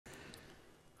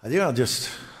I think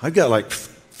I've got like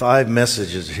 5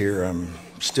 messages here I'm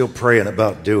still praying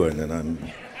about doing, and I'm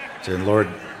saying, Lord,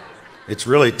 it's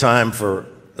really time for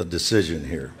a decision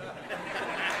here.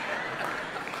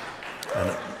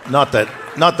 And not that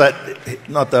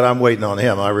I'm waiting on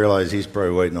him. I realize he's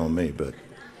probably waiting on me, but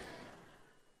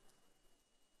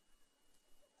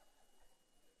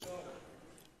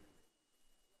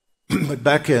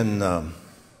back in, I'm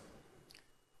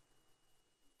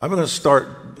going to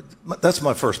start. That's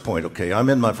my first point, okay? I'm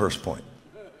in my first point.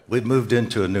 We've moved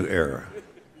into a new era.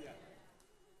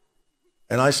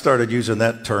 And I started using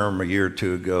that term a year or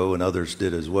two ago, and others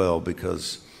did as well,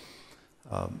 because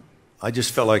I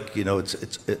just felt like,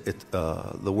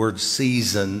 the word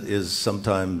season is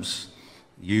sometimes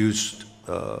used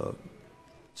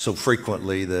so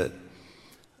frequently that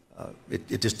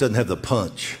it just doesn't have the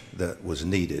punch that was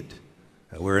needed.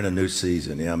 We're in a new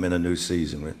season. Yeah, I'm in a new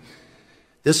season.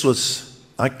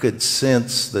 I could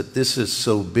sense that this is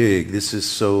so big, this is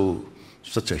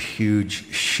such a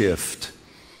huge shift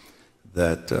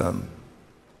that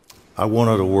I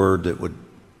wanted a word that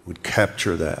would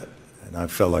capture that. And I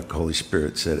felt like the Holy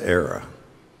Spirit said, era.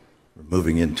 We're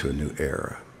moving into a new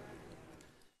era.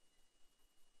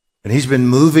 And he's been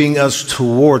moving us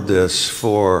toward this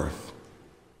for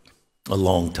a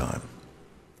long time.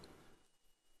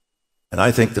 And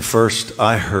I think the first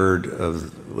I heard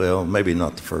of, well, maybe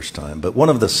not the first time, but one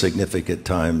of the significant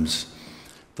times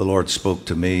the Lord spoke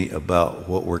to me about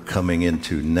what we're coming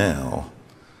into now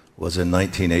was in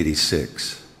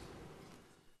 1986.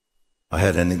 I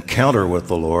had an encounter with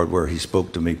the Lord where he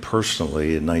spoke to me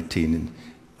personally in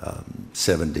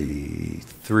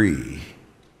 1973.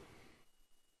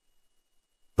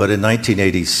 But in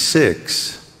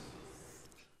 1986,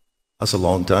 that's a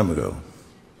long time ago.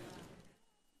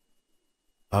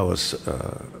 I was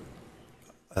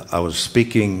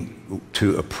speaking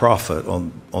to a prophet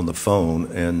on the phone,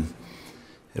 and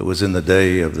it was in the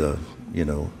day of we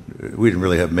didn't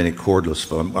really have many cordless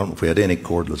phones. I don't know if we had any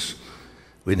cordless.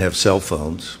 We didn't have cell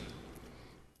phones.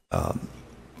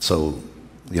 So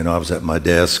I was at my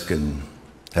desk and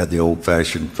had the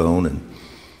old-fashioned phone, and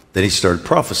then he started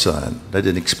prophesying. I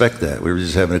didn't expect that. We were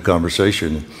just having a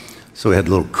conversation. So we had a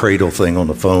little cradle thing on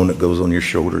the phone that goes on your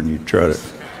shoulder, and you try to...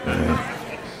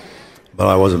 But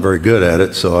I wasn't very good at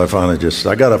it, so I finally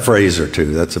I got a phrase or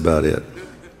two, that's about it.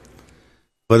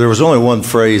 But there was only one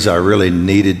phrase I really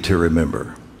needed to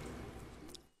remember.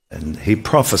 And he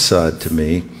prophesied to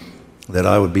me that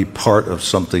I would be part of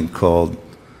something called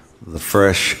the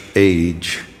fresh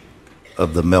age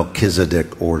of the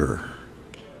Melchizedek order.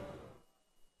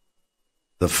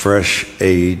 The fresh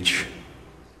age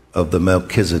of the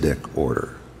Melchizedek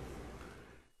order.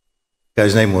 The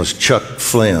guy's name was Chuck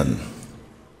Flynn.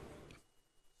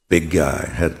 Big guy,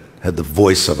 had the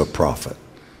voice of a prophet,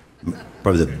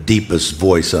 probably the deepest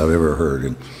voice I've ever heard.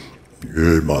 And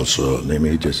yeah, my son, I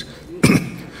mean,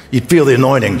 you'd feel the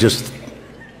anointing just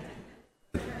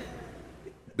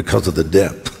because of the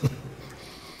depth.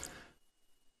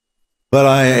 But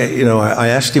I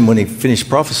asked him when he finished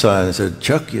prophesying. I said,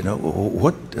 Chuck,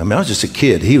 what? I mean, I was just a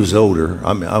kid. He was older.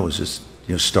 I mean, I was just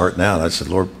starting out. I said,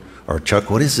 Lord, or Chuck,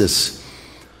 what is this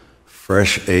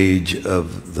fresh age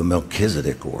of the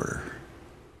Melchizedek order?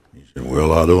 He said,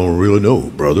 well, I don't really know,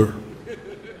 brother.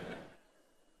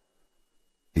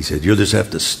 He said, you'll just have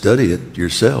to study it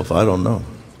yourself. I don't know.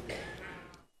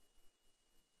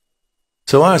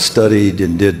 So I studied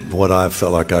and did what I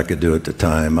felt like I could do at the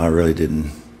time. I really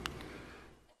didn't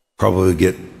probably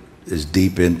get as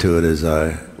deep into it as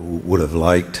I would have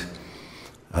liked.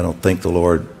 I don't think the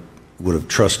Lord would have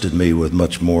trusted me with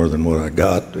much more than what I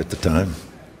got at the time.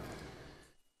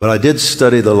 But I did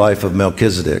study the life of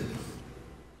Melchizedek.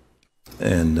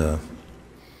 And, of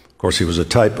course, he was a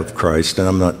type of Christ, and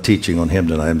I'm not teaching on him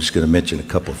tonight. I'm just going to mention a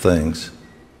couple things.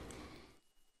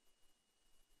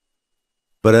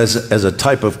 But as a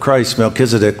type of Christ,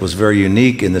 Melchizedek was very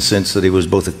unique in the sense that he was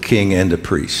both a king and a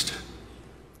priest,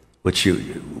 which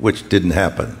didn't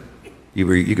happen.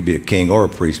 You could be a king or a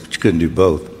priest, but you couldn't do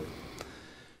both.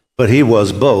 But he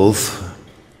was both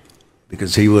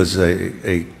because he was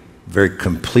a very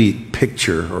complete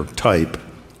picture or type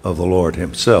of the Lord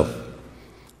himself,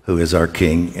 who is our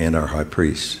king and our high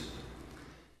priest.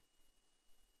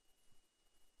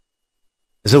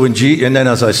 So and then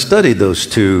as I studied those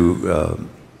two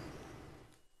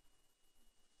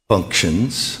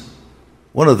functions,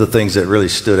 one of the things that really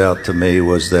stood out to me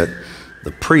was that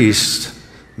the priest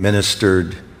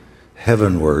ministered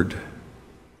heavenward,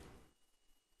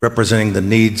 representing the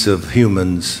needs of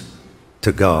humans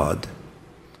to God,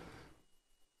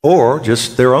 or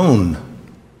just their own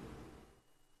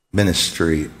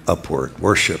ministry upward,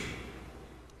 worship.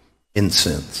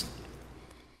 incense,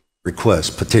 requests,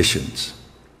 petitions.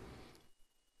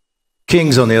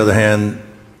 Kings, on the other hand,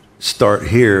 start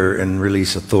here and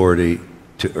release authority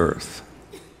to earth.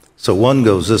 So one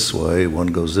goes this way, one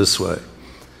goes this way.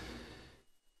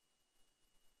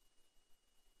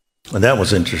 And that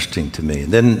was interesting to me.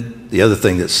 And then the other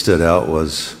thing that stood out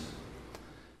was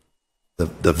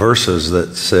the verses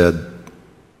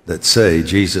that say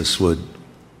Jesus would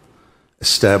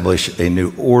establish a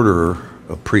new order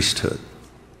of priesthood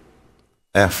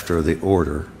after the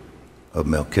order of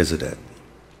Melchizedek.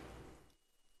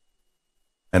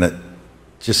 And it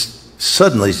just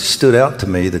suddenly stood out to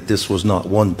me that this was not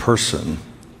one person.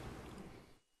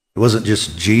 It wasn't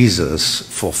just Jesus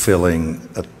fulfilling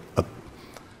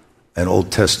an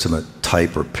Old Testament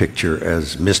type or picture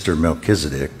as Mr.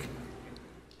 Melchizedek.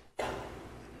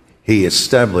 He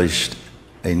established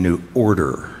a new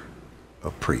order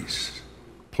of priests,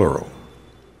 plural.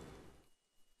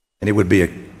 And it would be a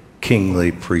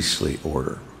kingly, priestly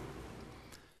order,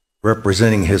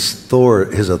 representing his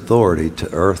authority to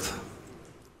earth,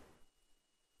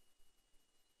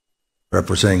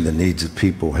 representing the needs of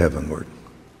people heavenward,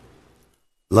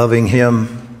 loving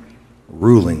him,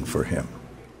 ruling for him.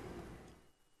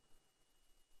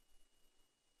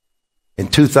 In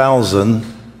 2000,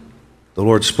 the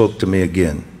Lord spoke to me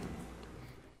again.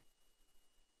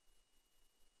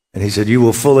 And he said, you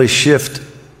will fully shift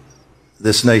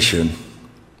this nation.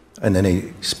 And then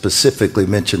he specifically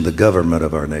mentioned the government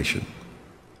of our nation.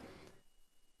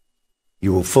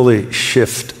 You will fully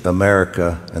shift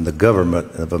America and the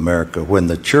government of America when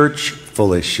the church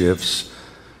fully shifts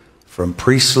from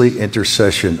priestly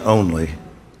intercession only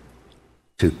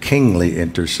to kingly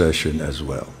intercession as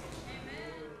well.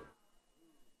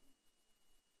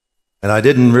 And I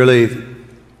didn't really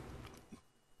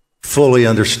fully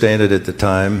understand it at the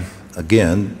time,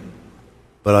 again,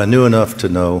 but I knew enough to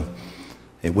know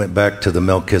it went back to the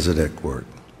Melchizedek word.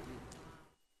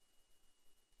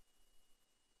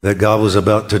 That God was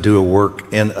about to do a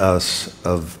work in us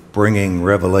of bringing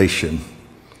revelation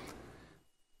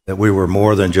that we were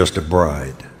more than just a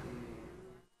bride.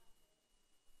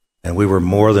 And we were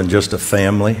more than just a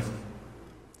family,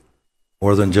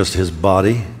 more than just his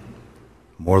body,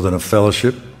 more than a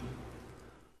fellowship,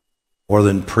 more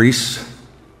than priests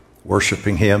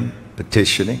worshiping him,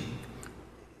 petitioning,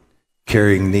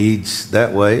 carrying needs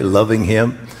that way, loving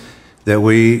him, that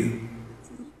we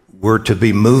were to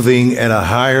be moving at a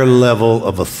higher level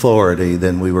of authority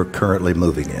than we were currently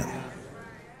moving in.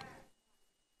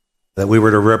 That we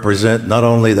were to represent not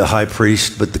only the high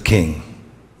priest, but the king.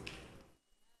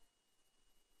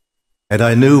 And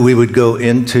I knew we would go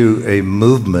into a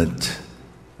movement.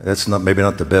 That's maybe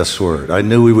not the best word. I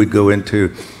knew we would go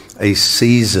into a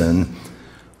season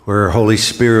where Holy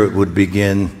Spirit would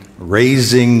begin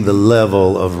raising the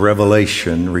level of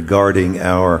revelation regarding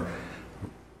our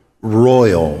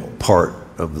royal part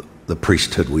of the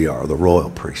priesthood we are, the royal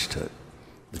priesthood,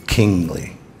 the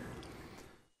kingly.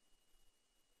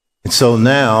 And so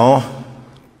now,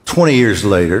 20 years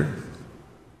later,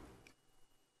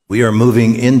 we are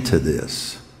moving into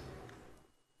this.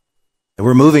 And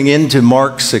we're moving into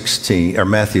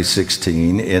Matthew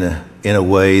 16 in a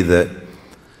way that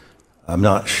I'm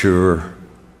not sure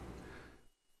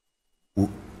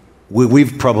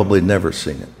we've probably never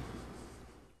seen it.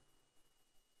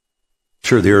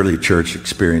 Sure, the early church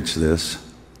experienced this.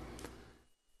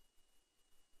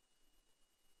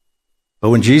 But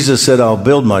when Jesus said, I'll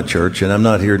build my church, and I'm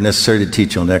not here necessarily to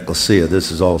teach on ecclesia,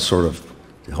 this is all sort of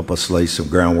to help us lay some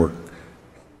groundwork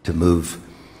to move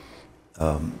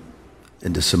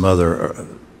into some other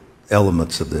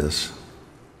elements of this.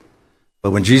 But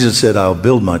when Jesus said, I'll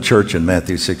build my church in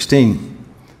Matthew 16,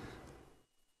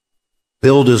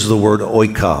 build is the word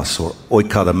oikos or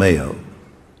oikodomeo.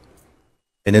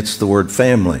 And it's the word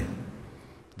family.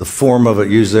 The form of it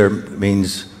used there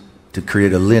means to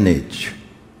create a lineage,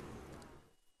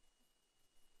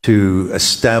 to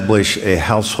establish a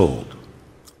household.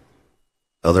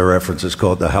 Other references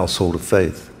call it the household of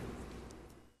faith.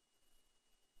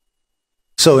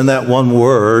 So in that one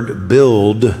word,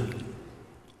 build,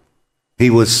 he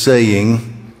was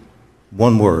saying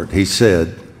one word. He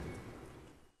said,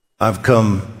 I've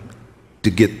come to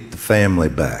get the family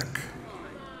back.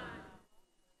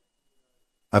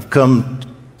 I've come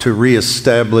to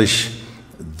reestablish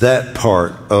that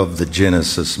part of the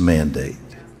Genesis mandate,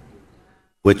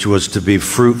 which was to be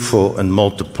fruitful and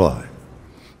multiply.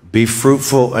 Be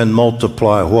fruitful and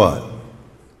multiply what?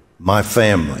 My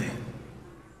family.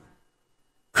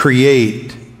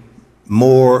 Create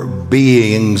more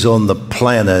beings on the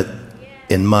planet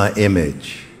in my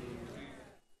image.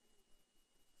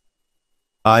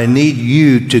 I need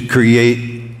you to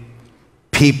create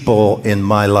people in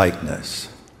my likeness.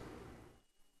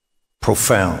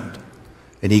 Profound.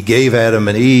 And he gave Adam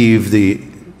and Eve the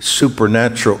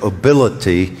supernatural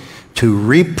ability to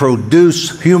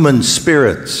reproduce human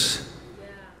spirits.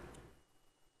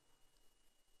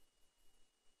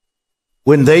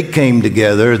 When they came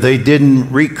together, they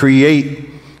didn't recreate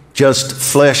just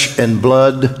flesh and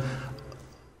blood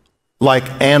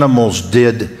like animals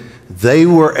did. They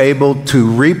were able to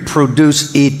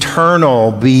reproduce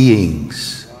eternal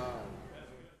beings.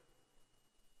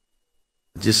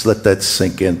 Just let that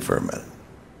sink in for a minute.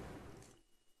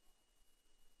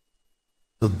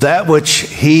 So that which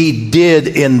he did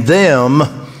in them,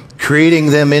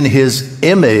 creating them in his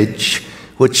image,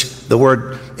 which the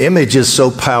word image is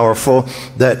so powerful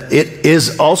that it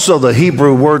is also the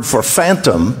Hebrew word for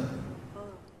phantom.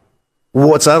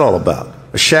 What's that all about?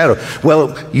 A shadow.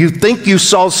 Well, you think you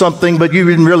saw something, but you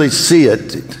didn't really see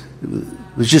it. It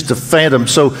was just a phantom.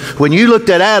 So when you looked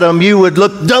at Adam, you would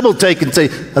look double take and say,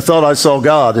 I thought I saw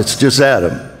God. It's just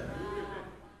Adam.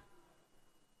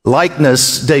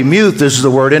 Likeness, demuth is the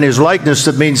word. In his likeness,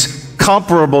 that means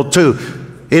comparable to.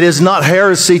 It is not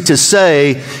heresy to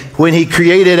say when he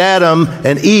created Adam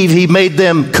and Eve, he made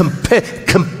them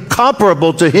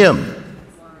comparable to him.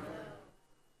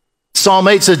 Psalm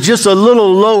 8 says just a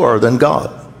little lower than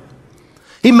God.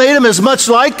 He made him as much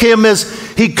like him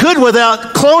as he could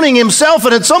without cloning himself.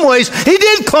 And in some ways, he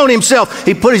did clone himself.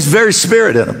 He put his very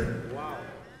spirit in him.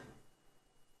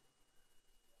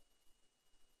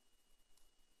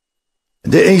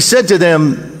 And he said to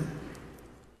them,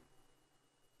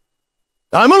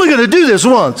 I'm only going to do this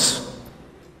once.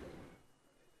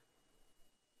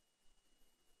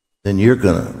 Then you're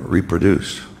going to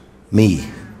reproduce me.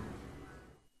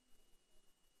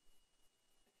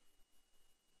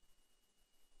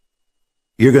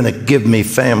 You're going to give me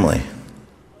family.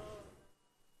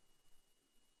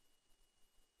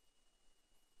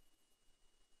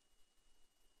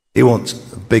 He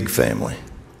wants a big family.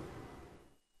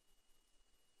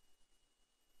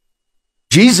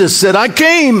 Jesus said, I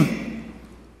came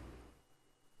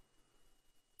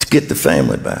to get the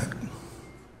family back.